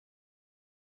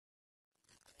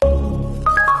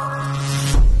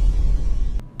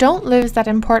Don't lose that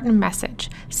important message.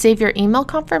 Save your email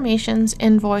confirmations,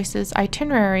 invoices,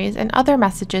 itineraries, and other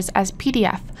messages as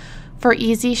PDF for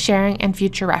easy sharing and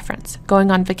future reference. Going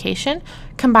on vacation?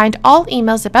 Combine all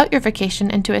emails about your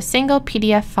vacation into a single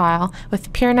PDF file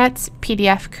with Peernet's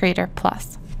PDF Creator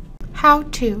Plus. How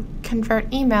to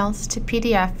convert emails to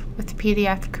PDF with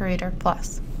PDF Creator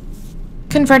Plus.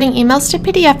 Converting emails to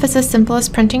PDF is as simple as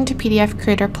printing to PDF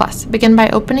Creator Plus. Begin by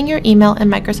opening your email in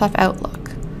Microsoft Outlook.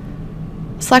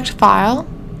 Select File,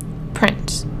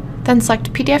 Print. Then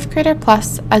select PDF Creator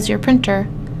Plus as your printer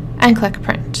and click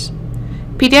Print.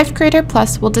 PDF Creator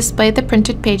Plus will display the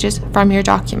printed pages from your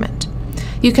document.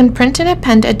 You can print and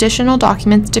append additional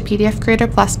documents to PDF Creator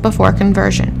Plus before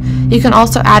conversion. You can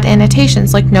also add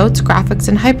annotations like notes, graphics,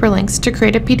 and hyperlinks to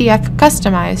create a PDF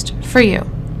customized for you.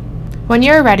 When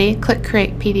you are ready, click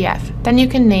Create PDF. Then you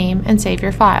can name and save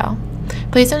your file.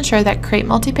 Please ensure that Create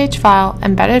Multi-Page File,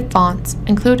 Embedded Fonts,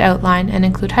 Include Outline, and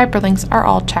Include Hyperlinks are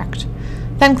all checked.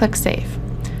 Then click Save.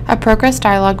 A progress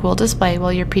dialog will display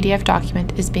while your PDF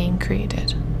document is being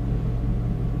created.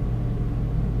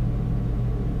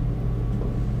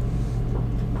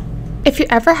 If you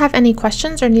ever have any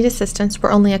questions or need assistance,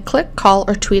 we're only a click, call,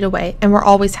 or tweet away, and we're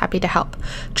always happy to help.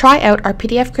 Try out our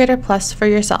PDF Creator Plus for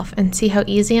yourself and see how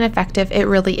easy and effective it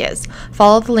really is.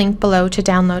 Follow the link below to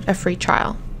download a free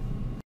trial.